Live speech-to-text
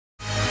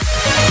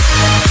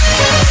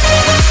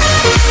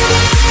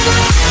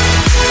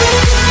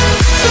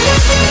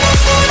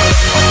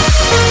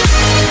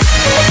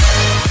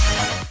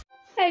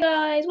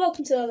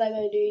welcome to the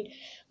Lego Dude,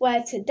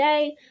 where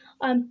today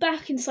I'm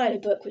back inside a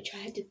book which I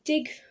had to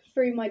dig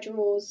through my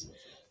drawers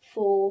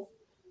to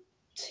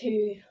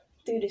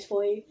do this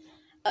for you.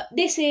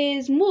 This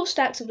is more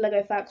Stacks of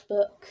Lego Facts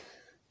book,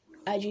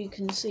 as you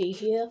can see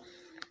here.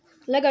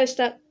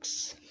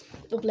 Stacks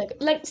of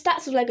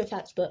Lego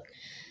Facts book.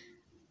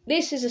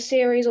 This is a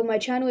series on my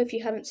channel if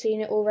you haven't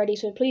seen it already,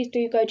 so please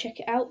do go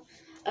check it out.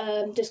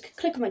 Just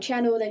click on my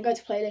channel, then go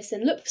to playlist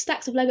and look for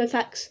Stacks of Lego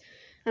Facts.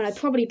 And I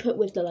probably put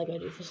with the Lego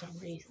Dude for some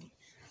reason.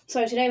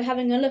 So today we're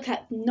having a look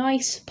at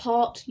nice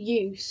part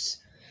use.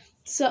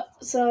 So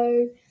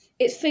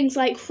it's things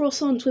like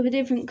croissants with a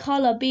different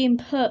colour being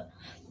put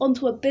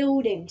onto a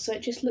building so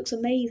it just looks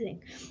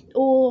amazing.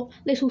 Or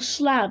little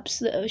slabs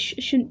that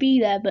shouldn't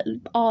be there but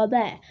are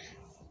there.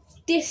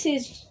 This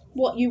is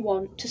what you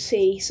want to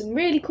see. Some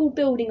really cool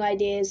building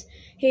ideas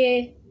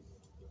here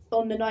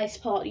on the Nice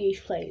Part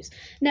Use plays.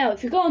 Now,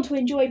 if you're going to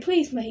enjoy,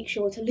 please make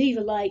sure to leave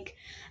a like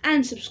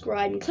and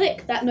subscribe and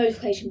click that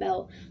notification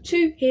bell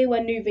to hear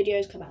when new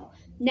videos come out.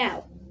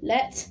 Now,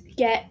 let's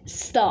get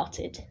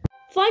started.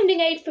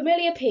 Finding a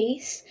familiar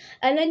piece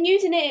and then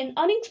using it in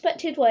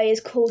unexpected ways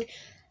is called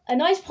a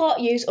nice part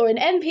use or an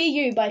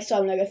NPU by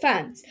some Lego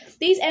fans.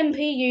 These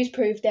NPUs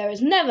prove there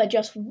is never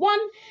just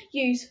one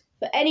use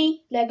for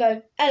any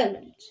Lego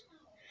element.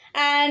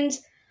 And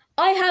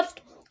I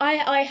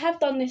have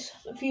done this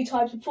a few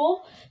times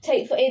before.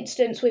 Take, for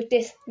instance, with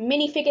this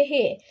minifigure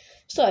here.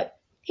 So,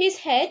 his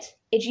head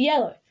is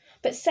yellow,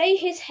 but say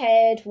his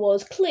head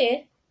was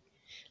clear,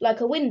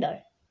 like a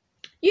window.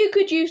 You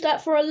could use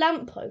that for a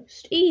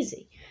lamppost,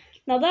 easy.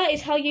 Now that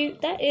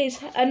is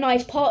a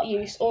nice part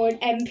use or an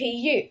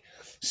NPU.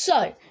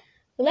 So,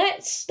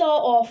 let's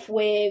start off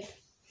with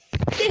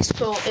this,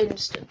 for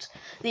instance.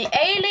 The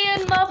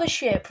alien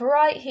mothership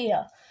right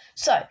here.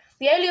 So,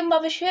 the alien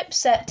mothership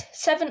set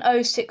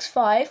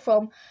 7065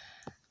 from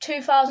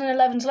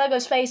 2011's LEGO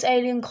Space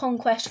Alien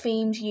Conquest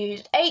themes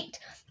used 8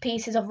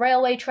 pieces of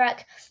railway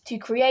track to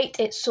create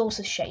its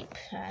saucer shape.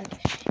 And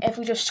if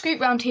we just scoot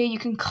round here, you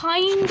can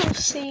kind of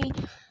see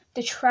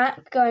the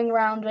track going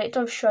around, but it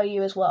does show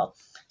you as well.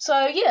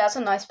 So yeah, that's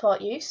a nice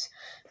part use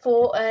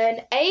for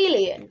an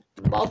alien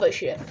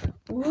mothership.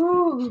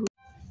 Woo!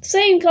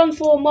 Same comes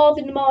for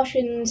Marvin the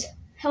Martian's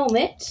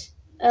helmet.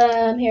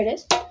 Here it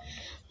is.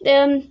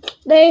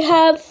 They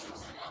have,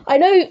 I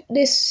know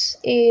this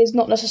is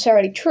not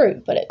necessarily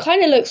true, but it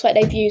kind of looks like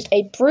they've used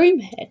a broom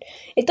head.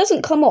 It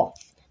doesn't come off,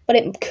 but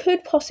it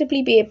could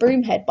possibly be a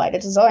broom head by the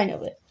design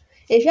of it.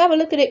 If you have a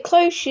look at it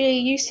closely,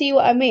 you see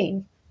what I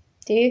mean.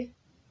 Do you?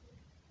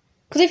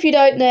 Because if you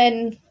don't,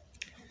 then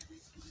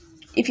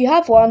if you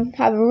have one,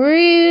 have a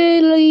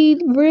really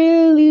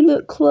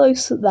look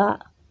close at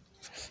that.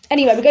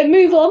 Anyway, we're going to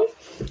move on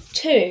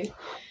to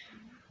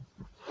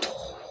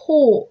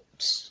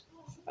torps.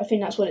 I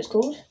think that's what it's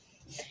called.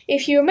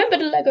 If you remember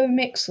the Lego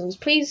Mixels,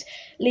 please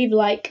leave a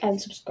like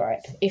and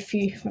subscribe if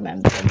you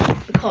remember them,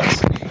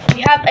 because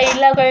we have a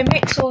Lego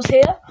Mixels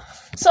here.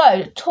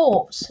 So,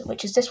 torps,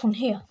 which is this one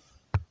here.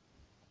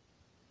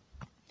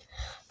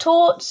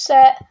 Torps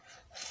set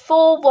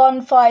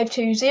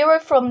 41520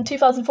 from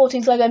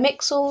 2014's Lego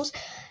Mixels.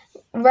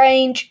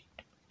 Range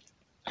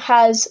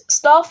has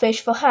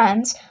starfish for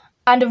hands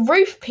and a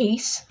roof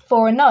piece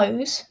for a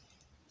nose.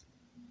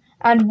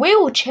 And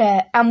wheel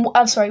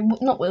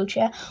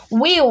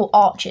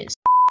arches.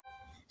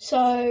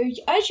 So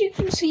as you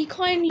can see, you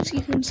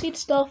can see the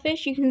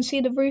starfish, you can see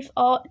the roof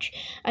arch,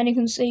 and you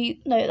can see,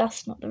 no,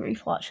 that's not the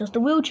roof arch, that's the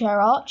wheelchair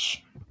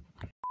arch.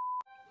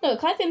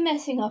 Look, I've been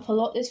messing up a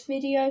lot this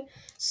video,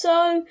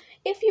 so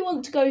if you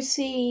want to go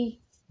see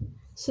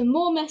some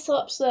more mess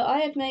ups that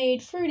I have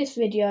made through this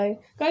video,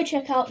 go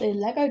check out the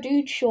Lego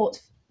Dude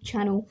Shorts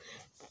channel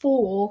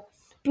for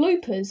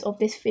bloopers of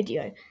this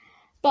video.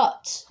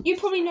 But you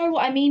probably know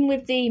what I mean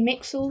with the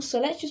Mixels, so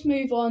let's just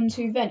move on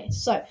to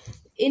Venice. So,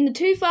 in the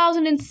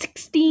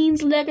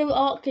 2016's LEGO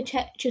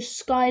Architecture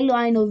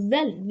Skyline of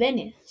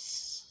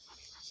Venice,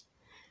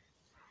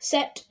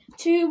 set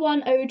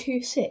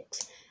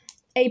 21026,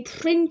 a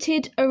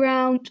printed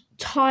around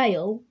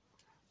tile,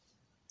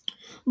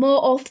 more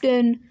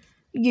often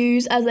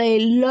used as a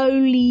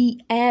lowly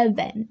air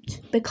vent,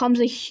 becomes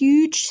a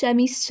huge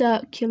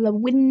semicircular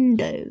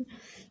window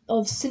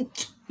of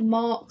St.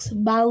 Mark's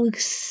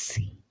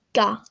Balsika.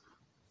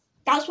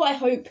 That's what I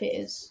hope it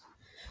is.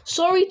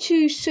 Sorry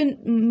to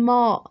St.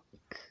 Mark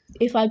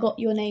if I got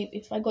your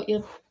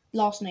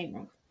last name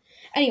wrong.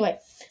 Anyway,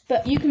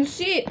 but you can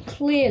see it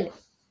clearly.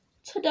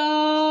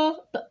 Ta-da!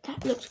 But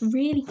that looks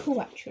really cool,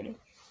 actually.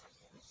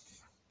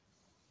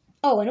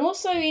 Oh, and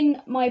also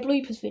in my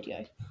bloopers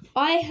video,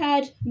 I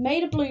had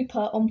made a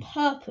blooper on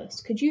purpose.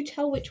 Could you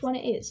tell which one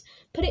it is?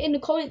 Put it in the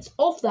comments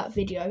of that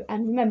video,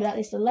 and remember that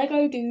is the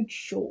Lego Dude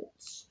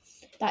Shorts.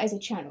 That is a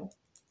channel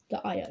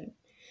that I own.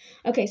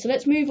 Okay, so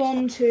let's move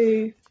on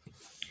to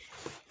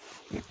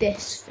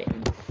this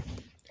thing.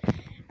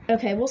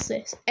 Okay, what's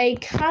this? A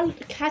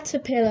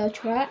caterpillar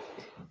track.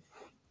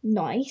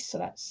 Nice, so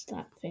that's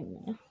that thing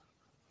there.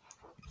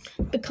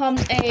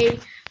 Becomes a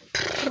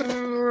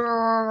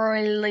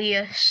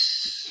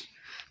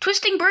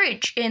Twisting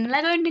Bridge in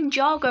Lego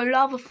Ninjago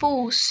Lava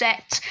Falls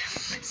set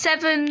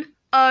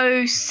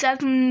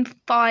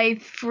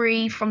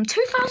 70753 from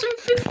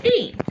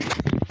 2015.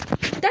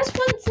 That's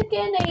once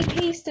again a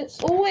piece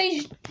that's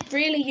always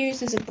really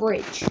used as a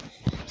bridge.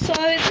 So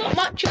it's not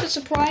much of a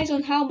surprise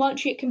on how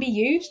much it can be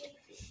used.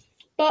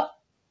 But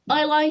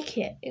I like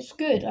it. It's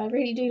good. I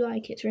really do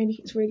like it. It's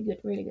really good.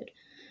 Really good.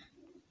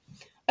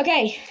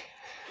 Okay,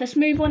 let's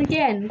move on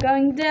again.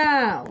 Going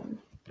down.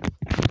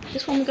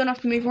 This one we're going to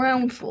have to move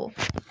around for.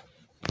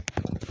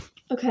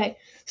 Okay,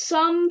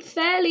 some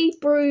fairly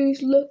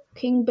bruised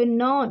looking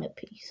banana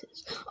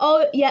pieces.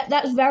 Oh, yeah,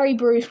 that's very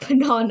bruised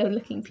banana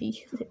looking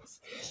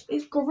pieces.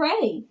 It's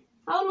grey.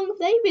 How long have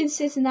they been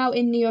sitting out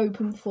in the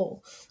open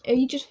for? Are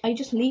you just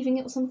leaving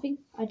it or something?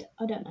 I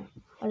don't know.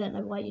 I don't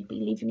know why you'd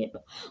be leaving it,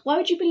 but why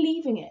would you be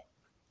leaving it?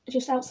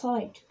 Just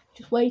outside,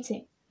 just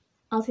waiting,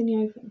 out in the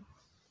open.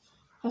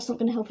 That's not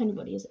going to help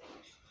anybody, is it?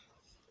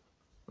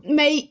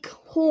 Make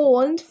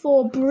horns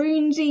for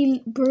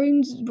Brunsy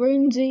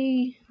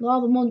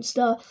Lava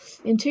Monster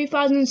in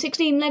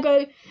 2016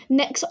 Lego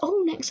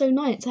Nexo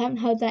Knights. I haven't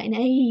heard that in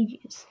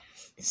ages.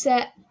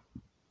 Set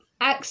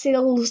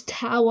Axel's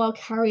Tower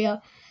Carrier.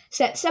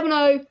 Set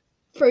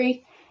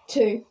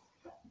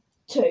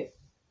 70322.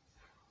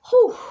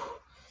 Whew.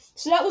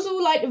 So that was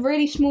all like the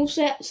really small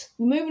sets.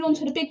 We're moving on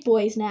to the big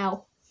boys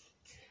now.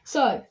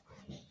 So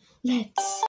let's